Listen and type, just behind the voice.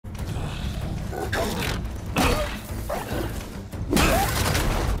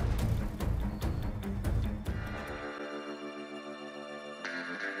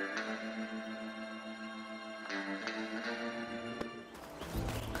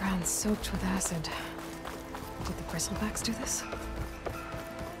and soaked with acid. Did the bristlebacks do this?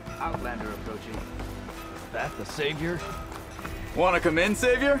 Outlander approaching. That the Savior? Wanna come in,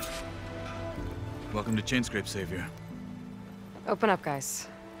 Savior? Welcome to Chainscrape, Savior. Open up, guys.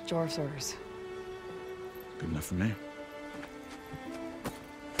 Jorv's orders. Good enough for me.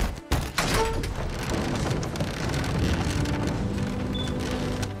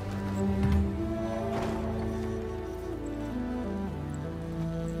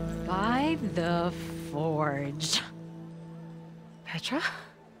 By the Forge. Petra?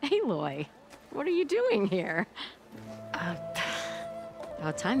 Aloy, what are you doing here?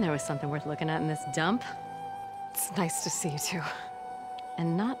 About time there was something worth looking at in this dump. It's nice to see you too.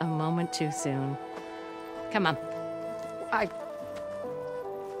 And not a moment too soon. Come on.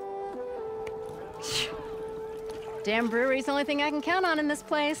 Damn brewery's the only thing I can count on in this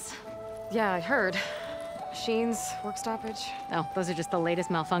place. Yeah, I heard. Machines, work stoppage. Oh, those are just the latest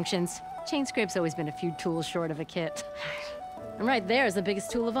malfunctions. Chainscrape's always been a few tools short of a kit. And right there is the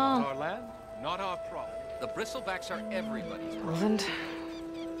biggest tool of all. Our land, not our problem. The bristlebacks are everybody's problem. Roland?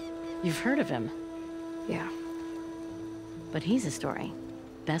 You've heard of him, Yeah. but he's a story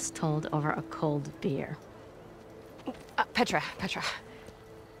best told over a cold beer. Petra.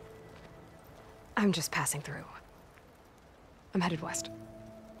 I'm just passing through. I'm headed west.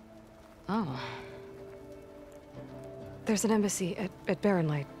 Oh, There's an embassy at Barren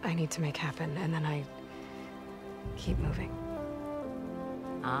Light I need to make happen, and then I keep moving.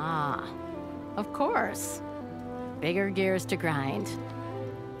 ah, of course. Bigger gears to grind.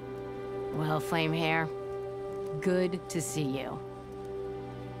 Well, Flamehair, good to see you.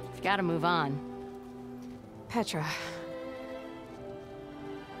 You've got to move on. Petra.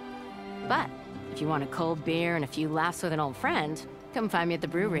 But if you want a cold beer and a few laughs with an old friend, come find me at the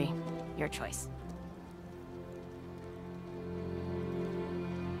brewery. Your choice.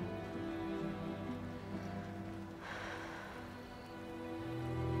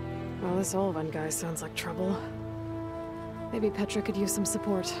 Well, this Olvan guy sounds like trouble. Maybe Petra could use some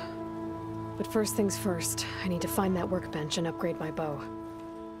support. But first things first, I need to find that workbench and upgrade my bow.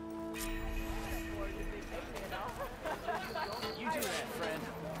 You do that, friend.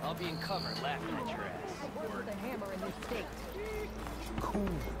 I'll be in cover laughing at your ass. Where's the hammer in this state? Cool.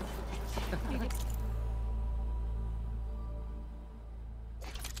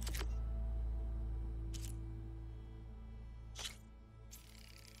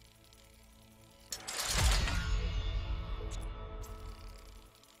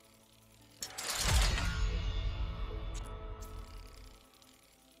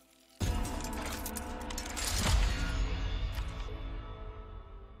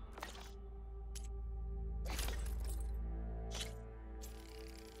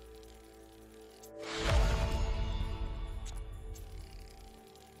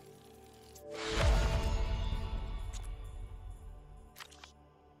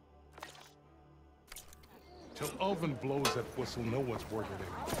 Till Ulvin blows that whistle, no one's working it.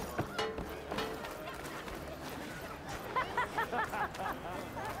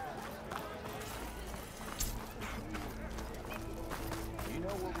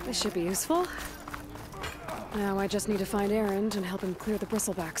 This should be useful. Now I just need to find Erend and help him clear the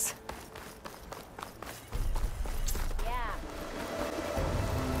bristlebacks.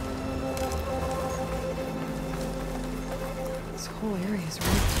 This whole area is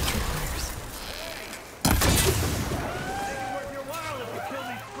ripe with tripwires.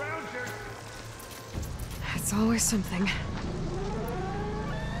 It's always something.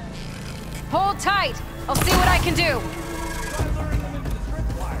 Hold tight! I'll see what I can do!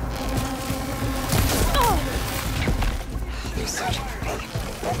 They're searching for me.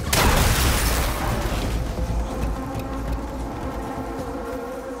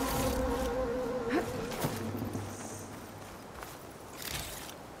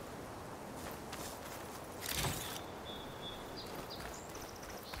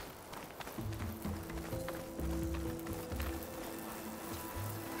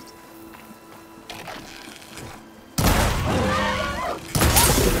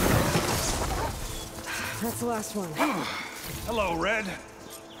 That's the last one. Hello, Red.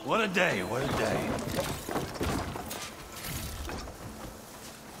 What a day, what a day.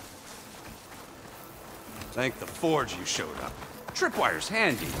 Thank the Forge you showed up. Tripwire's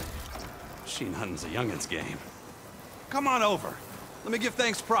handy. Machine hunting's a youngin's game. Come on over. Let me give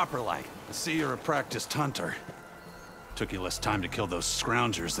thanks proper like. I see you're a practiced hunter. Took you less time to kill those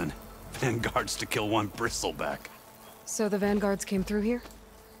scroungers than vanguards to kill one bristleback. So the vanguards came through here?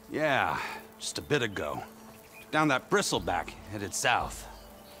 Yeah, just a bit ago. Down that bristleback, headed south.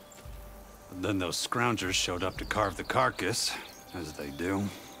 But then those scroungers showed up to carve the carcass, as they do.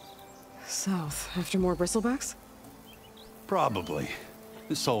 South, after more bristlebacks? Probably.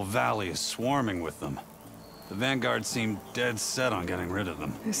 This whole valley is swarming with them. The Vanguard seemed dead set on getting rid of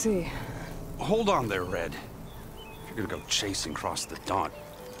them. I see. Hold on there, Red. If you're gonna go chasing across the Daunt,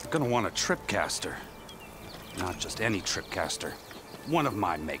 you're gonna want a tripcaster. Not just any tripcaster. One of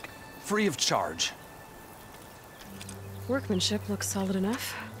my make. Free of charge. Workmanship looks solid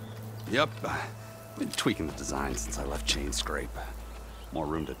enough. Yep. Been tweaking the design since I left Chain Scrape. More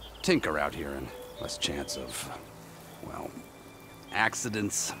room to tinker out here and less chance of, well,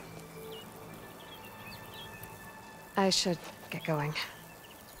 accidents. I should get going.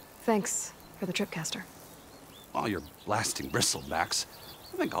 Thanks for the tripcaster. While you're blasting bristlebacks,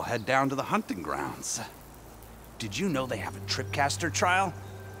 I think I'll head down to the hunting grounds. Did you know they have a tripcaster trial?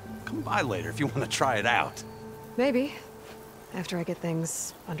 Come by later if you want to try it out. Maybe. After I get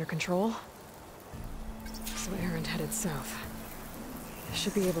things under control. So Erend headed south. I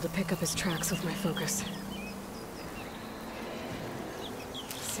should be able to pick up his tracks with my focus.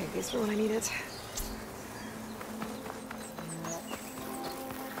 Save these for when I need it.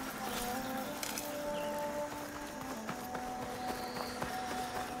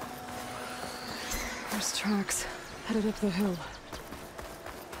 There's tracks headed up the hill.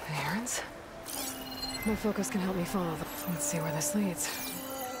 The Erends? My focus can help me follow them. Let's see where this leads.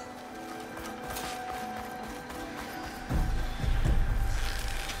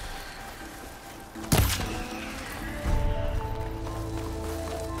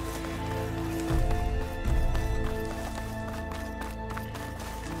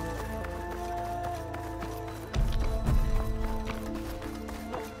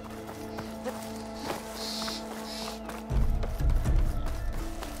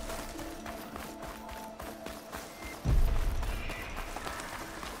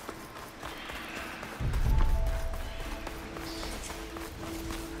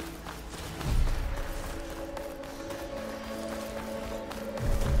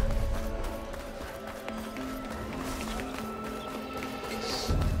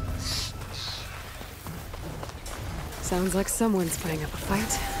 Sounds like someone's putting up a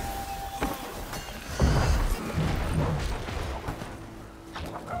fight.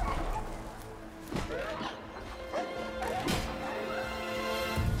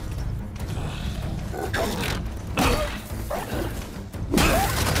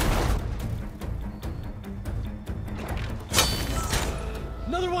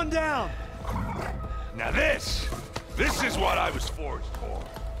 Another one down! Now this is what I was forged for.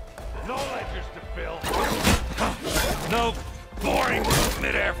 No ledgers to fill. No boring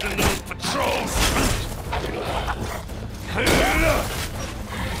mid-afternoon patrols.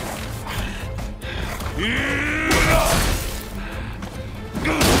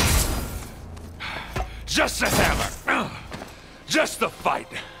 Just a hammer. Just the fight.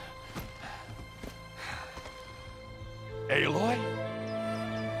 Aloy?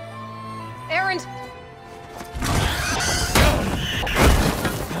 Erend!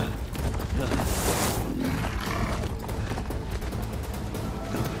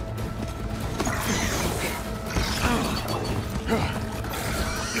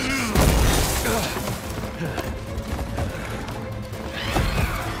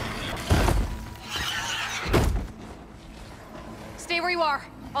 Stay where you are.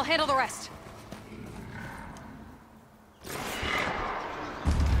 I'll handle the rest.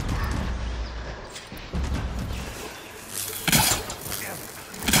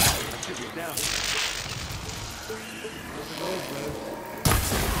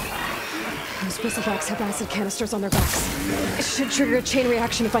 Those bristlebacks have acid canisters on their backs. It should trigger a chain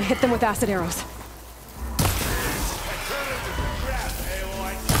reaction if I hit them with acid arrows.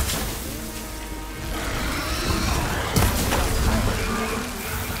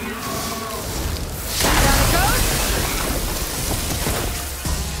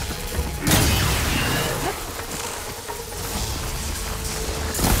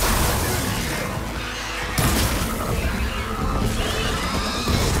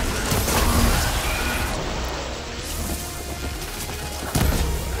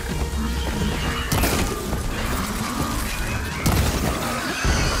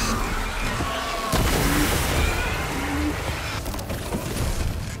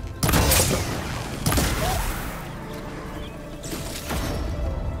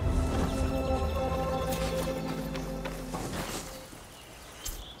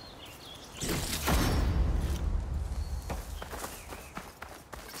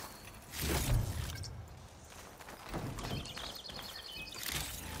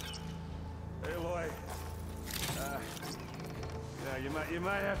 You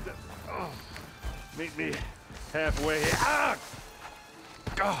might have to meet me halfway. Ah!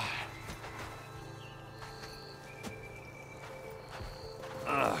 God.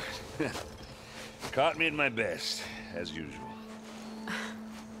 Caught me at my best, as usual.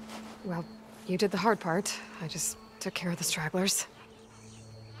 Well, you did the hard part. I just took care of the stragglers.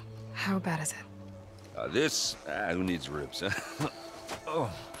 How bad is it? Who needs ribs, huh?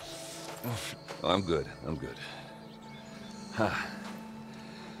 Oh, I'm good. I'm good. Huh.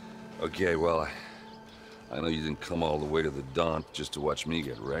 Okay, well, I know you didn't come all the way to the Daunt just to watch me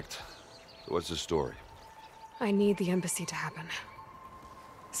get wrecked. So what's the story? I need the embassy to happen,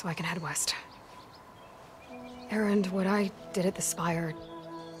 so I can head west. Erend, what I did at the Spire,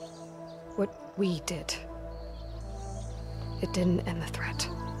 what we did, it didn't end the threat.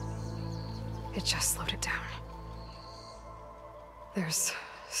 It just slowed it down. There's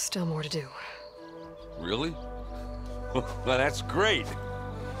still more to do. Really? Well, that's great.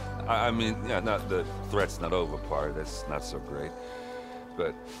 I mean, yeah, not the threat's not over part. That's not so great.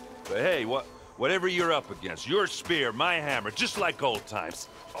 But hey, whatever you're up against, your spear, my hammer, just like old times.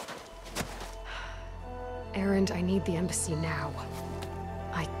 Oh. Erend, I need the embassy now.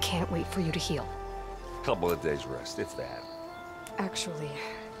 I can't wait for you to heal. Couple of days rest, if that. Actually,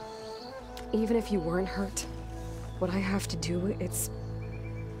 even if you weren't hurt, what I have to do, it's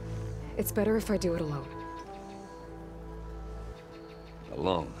better if I do it alone.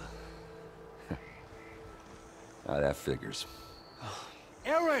 Alone? Now that figures.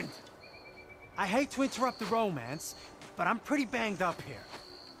 Erend! I hate to interrupt the romance, but I'm pretty banged up here.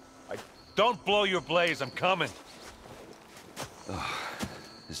 Don't blow your blaze, I'm coming. Oh,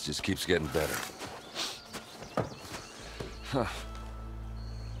 this just keeps getting better. Huh.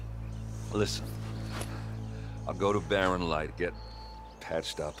 Listen, I'll go to Barren Light, get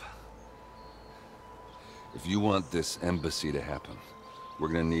patched up. If you want this embassy to happen, we're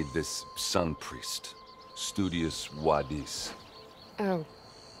gonna need this Sun Priest, Studius Wadis. Oh,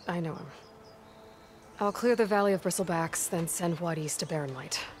 I know him. I'll clear the Valley of Bristlebacks, then send Wadis to Barren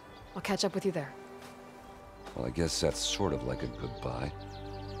Light. I'll catch up with you there. Well, I guess that's sort of like a goodbye.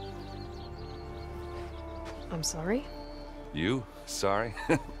 I'm sorry? You? Sorry?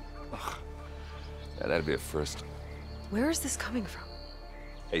 Ugh. Yeah, that'd be a first. Where is this coming from?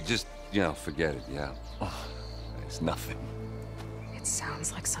 Hey, just, forget it, yeah. Ugh. It's nothing. It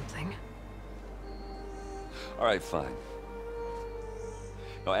sounds like something. All right, fine.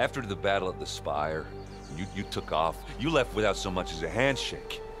 Now, after the Battle of the Spire, you took off. You left without so much as a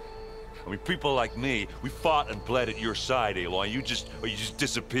handshake. I mean, people like me, we fought and bled at your side, Aloy. You just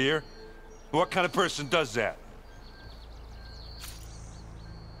disappear? What kind of person does that?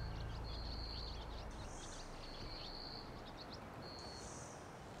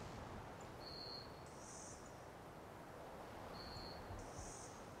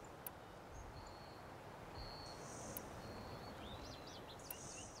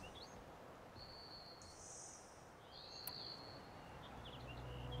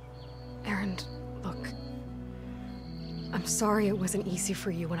 Erend, look. I'm sorry it wasn't easy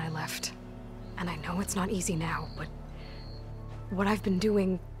for you when I left. And I know it's not easy now, but what I've been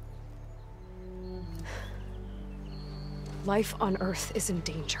doing... Life on Earth is in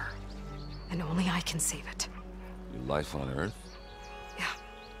danger, and only I can save it. Your life on Earth? Yeah.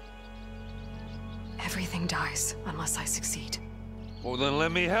 Everything dies unless I succeed. Well, then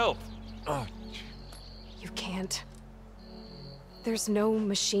let me help. Oh. You can't. There's no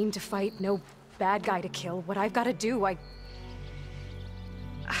machine to fight, no bad guy to kill. What I've got to do, I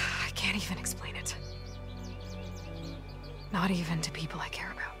can't even explain it. Not even to people I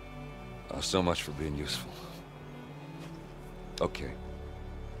care about. Oh, so much for being useful. Okay.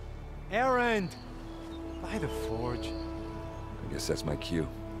 Erend! By the Forge. I guess that's my cue.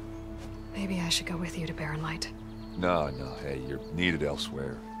 Maybe I should go with you to Barren Light. No, hey, you're needed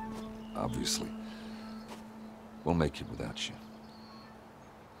elsewhere. Obviously. We'll make it without you.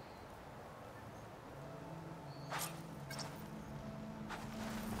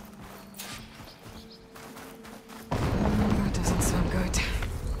 That doesn't sound good.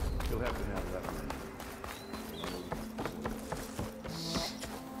 You'll have to have that one.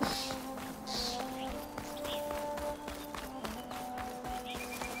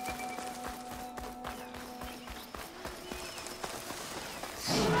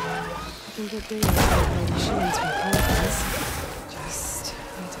 I can get data from my machines from Conference. Just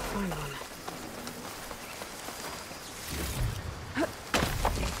need to find one.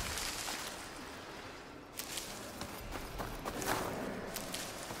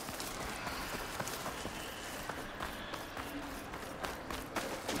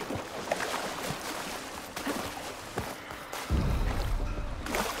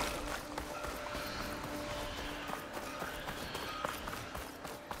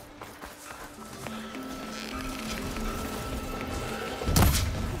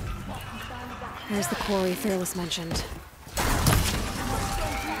 There's the quarry Fearless mentioned.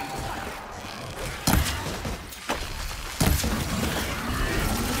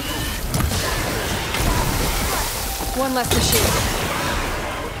 One less machine.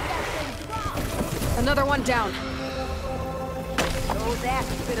 Another one down. Those ass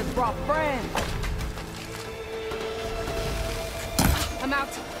spitters brought friends. I'm out.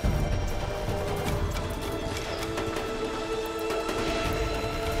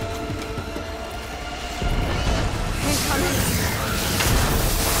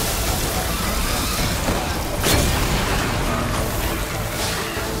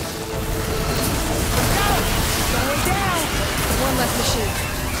 One less machine.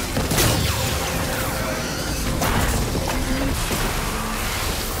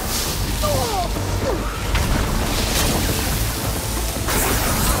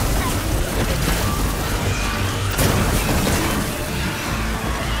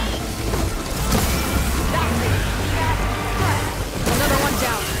 Another one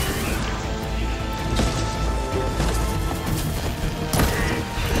down.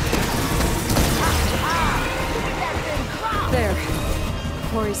 There.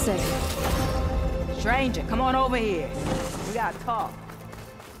 Quarry's safe. Stranger, come on over here. We gotta talk.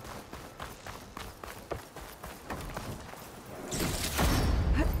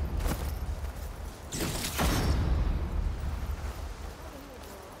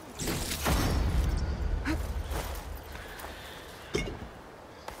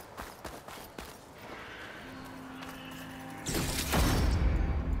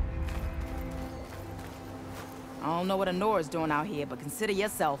 I don't know what Anora's doing out here, but consider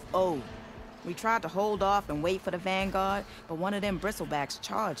yourself owed. We tried to hold off and wait for the Vanguard, but one of them bristlebacks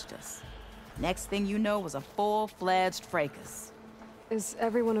charged us. Next thing you know was a full-fledged fracas. Is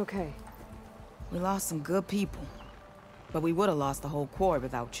everyone okay? We lost some good people, but we would have lost the whole quarry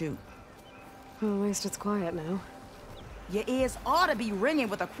without you. Well, at least it's quiet now. Your ears ought to be ringing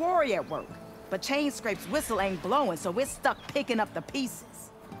with a quarry at work, but Chainscrape's whistle ain't blowing, so we're stuck picking up the pieces.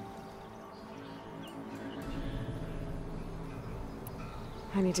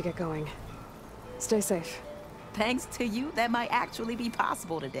 I need to get going. Stay safe. Thanks to you, that might actually be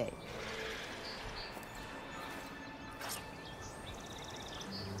possible today.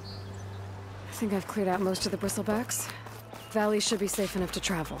 I think I've cleared out most of the bristlebacks. Valley should be safe enough to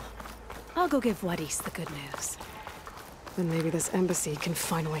travel. I'll go give Wadis the good news. Then maybe this embassy can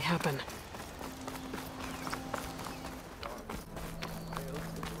finally happen.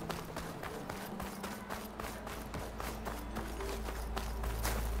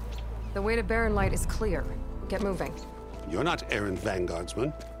 The way to Barren Light is clear. Get moving. You're not errant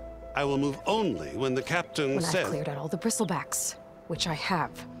vanguardsman. I will move only when the captain When says... I've cleared out all the bristlebacks, which I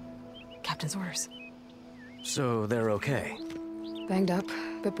have. Captain's orders. So they're okay? Banged up,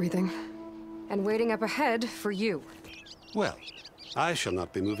 but breathing. And waiting up ahead for you. Well, I shall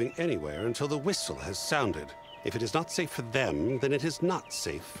not be moving anywhere until the whistle has sounded. If it is not safe for them, then it is not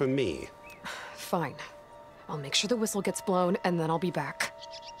safe for me. Fine. I'll make sure the whistle gets blown, and then I'll be back.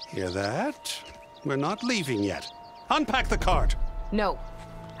 Hear that? We're not leaving yet. Unpack the cart! No.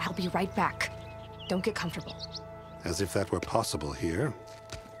 I'll be right back. Don't get comfortable. As if that were possible here.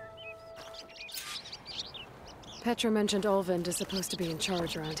 Petra mentioned Olvind is supposed to be in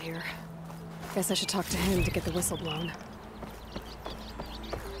charge around here. Guess I should talk to him to get the whistle blown.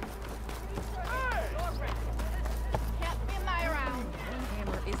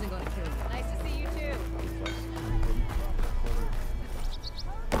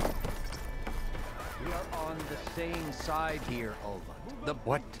 Same side here, Ulvund.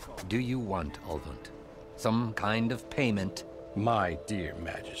 What do you want, Ulvund? Some kind of payment? My dear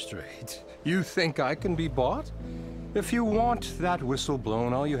magistrate, you think I can be bought? If you want that whistle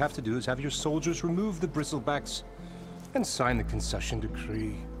blown, all you have to do is have your soldiers remove the bristlebacks and sign the concession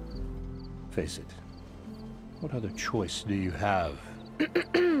decree. Face it, what other choice do you have?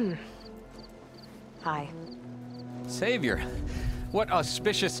 Hi. Savior, what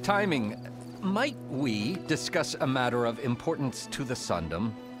auspicious timing. Might we discuss a matter of importance to the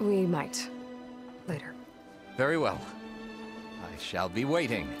Sundom? We might. Later. Very well. I shall be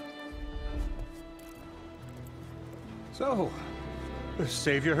waiting. So, the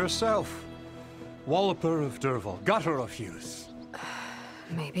savior herself. Walloper of Derval, gutter of youth.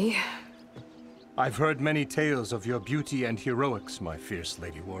 Maybe. I've heard many tales of your beauty and heroics, my fierce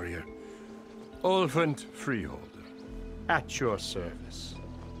lady warrior. Ulvund Freeholder, at your service.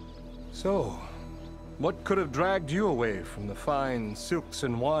 So, what could have dragged you away from the fine silks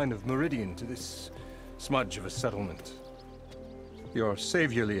and wine of Meridian to this smudge of a settlement? Your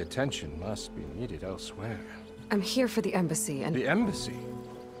saviorly attention must be needed elsewhere. I'm here for the embassy and... The embassy?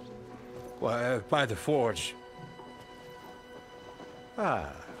 By the forge.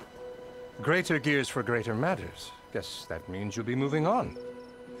 Ah. Greater gears for greater matters. Guess that means you'll be moving on.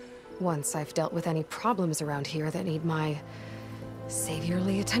 Once I've dealt with any problems around here that need my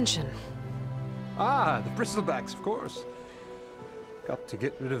saviorly attention. Ah, the Bristlebacks, of course. Got to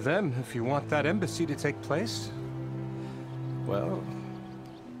get rid of them if you want that embassy to take place. Well,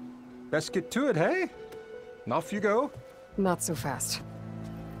 best get to it, hey? And off you go. Not so fast.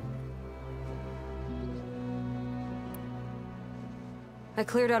 I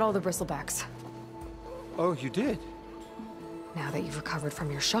cleared out all the Bristlebacks. Oh, you did? Now that you've recovered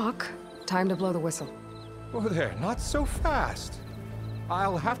from your shock, time to blow the whistle. Oh there, not so fast.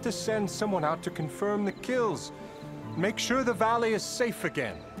 I'll have to send someone out to confirm the kills. Make sure the valley is safe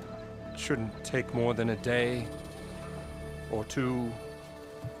again. It shouldn't take more than a day. Or two.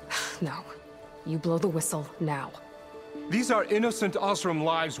 No. You blow the whistle now. These are innocent Osram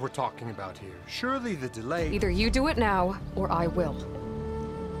lives we're talking about here. Surely the delay... Either you do it now, or I will.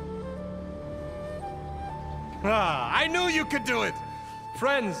 Ah, I knew you could do it!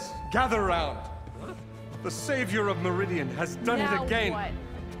 Friends, gather round. The savior of Meridian has done it again. What?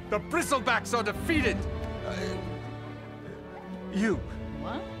 The Bristlebacks are defeated. You.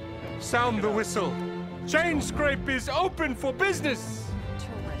 What? Sound the whistle. Chainscrape is open for business.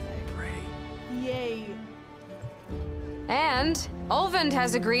 Yay. And Ulvund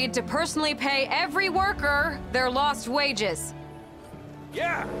has agreed to personally pay every worker their lost wages.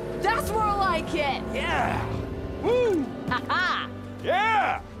 Yeah! That's more like it! Yeah! Woo! Ha-ha!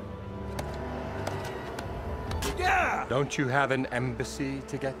 Yeah! Yeah! Don't you have an embassy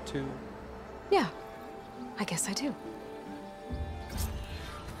to get to? Yeah, I guess I do.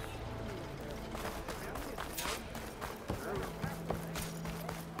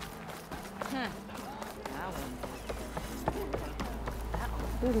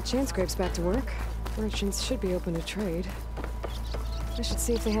 Well, the Chainscrape's back to work. Merchants should be open to trade. I should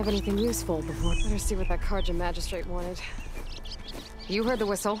see if they have anything useful before... Better see what that Carja magistrate wanted. You heard the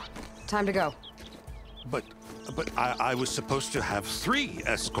whistle. Time to go. But I was supposed to have 3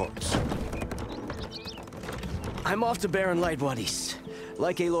 escorts. I'm off to Baron Lightwaddies.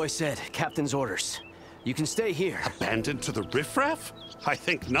 Like Aloy said, Captain's orders. You can stay here. Abandoned to the riffraff? I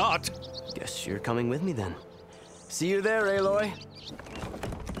think not. Guess you're coming with me then. See you there, Aloy.